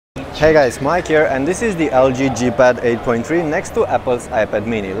Hey guys, Mike here, and this is the LG GPad 8.3 next to Apple's iPad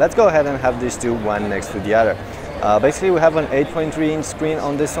mini. Let's go ahead and have these two one next to the other. Basically we have an 8.3-inch screen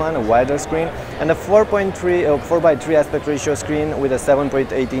on this one, a wider screen, and a 4x3 aspect ratio screen with a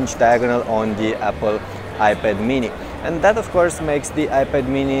 7.8-inch diagonal on the Apple iPad mini. And that of course makes the iPad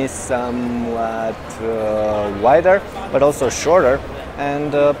mini somewhat wider, but also shorter,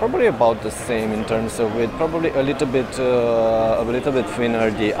 and probably about the same in terms of width, probably a little bit thinner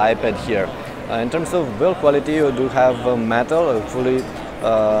the iPad here. In terms of build quality, you do have metal, a fully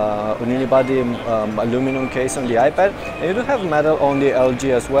unibody aluminum case on the iPad, and you do have metal on the LG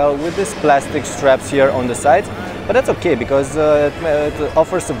as well, with these plastic straps here on the sides. But that's okay because it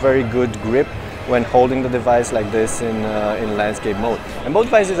offers a very good grip when holding the device like this in landscape mode. And both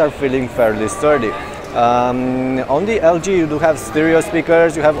devices are feeling fairly sturdy. On the LG you do have stereo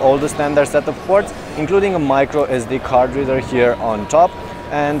speakers, you have all the standard set of ports, including a micro SD card reader here on top,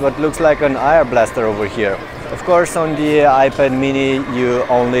 and what looks like an IR blaster over here. Of course, on the iPad mini you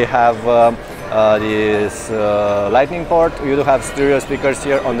only have this lightning port. You do have stereo speakers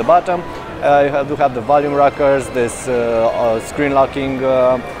here on the bottom. You do have the volume rockers, this screen locking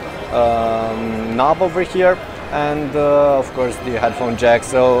knob over here, and of course the headphone jack.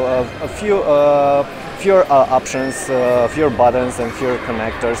 So a fewer options, fewer buttons and fewer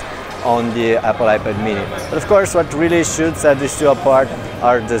connectors on the Apple iPad mini. But of course what really should set these two apart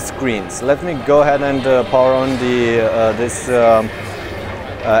are the screens. Let me go ahead and power on this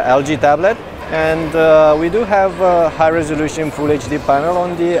LG tablet, and we do have a high resolution Full HD panel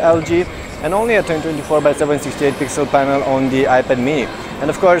on the LG and only a 1024x768 pixel panel on the iPad mini. And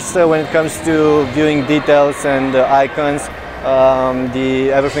of course when it comes to viewing details and icons,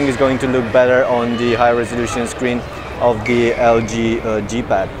 everything is going to look better on the high resolution screen of the LG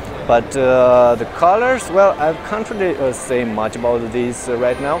GPad. But the colors, well, I can't really say much about these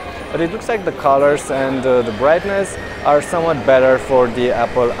right now, but it looks like the colors and the brightness are somewhat better for the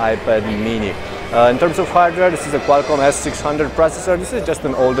Apple iPad mini. In terms of hardware, this is a Qualcomm S600 processor. This is just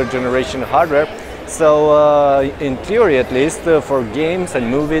an older generation hardware. So in theory at least, for games and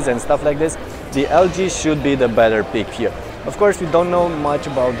movies and stuff like this, the LG should be the better pick here. Of course, we don't know much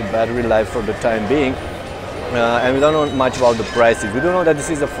about the battery life for the time being, and we don't know much about the prices. We do know that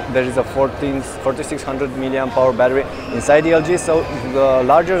there is a 4600 mAh battery inside the LG, so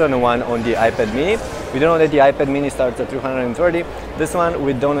larger than the one on the iPad mini. We don't know that the iPad mini starts at 330. This one,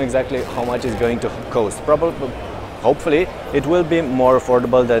 we don't know exactly how much it's going to cost. Hopefully it will be more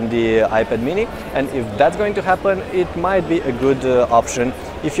affordable than the iPad mini, and if that's going to happen, it might be a good option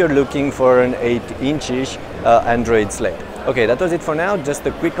if you're looking for an 8-inch Android slate. Okay, that was it for now. Just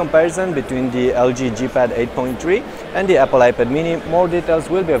a quick comparison between the LG GPad 8.3 and the Apple iPad mini. More details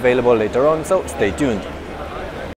will be available later on, so stay tuned.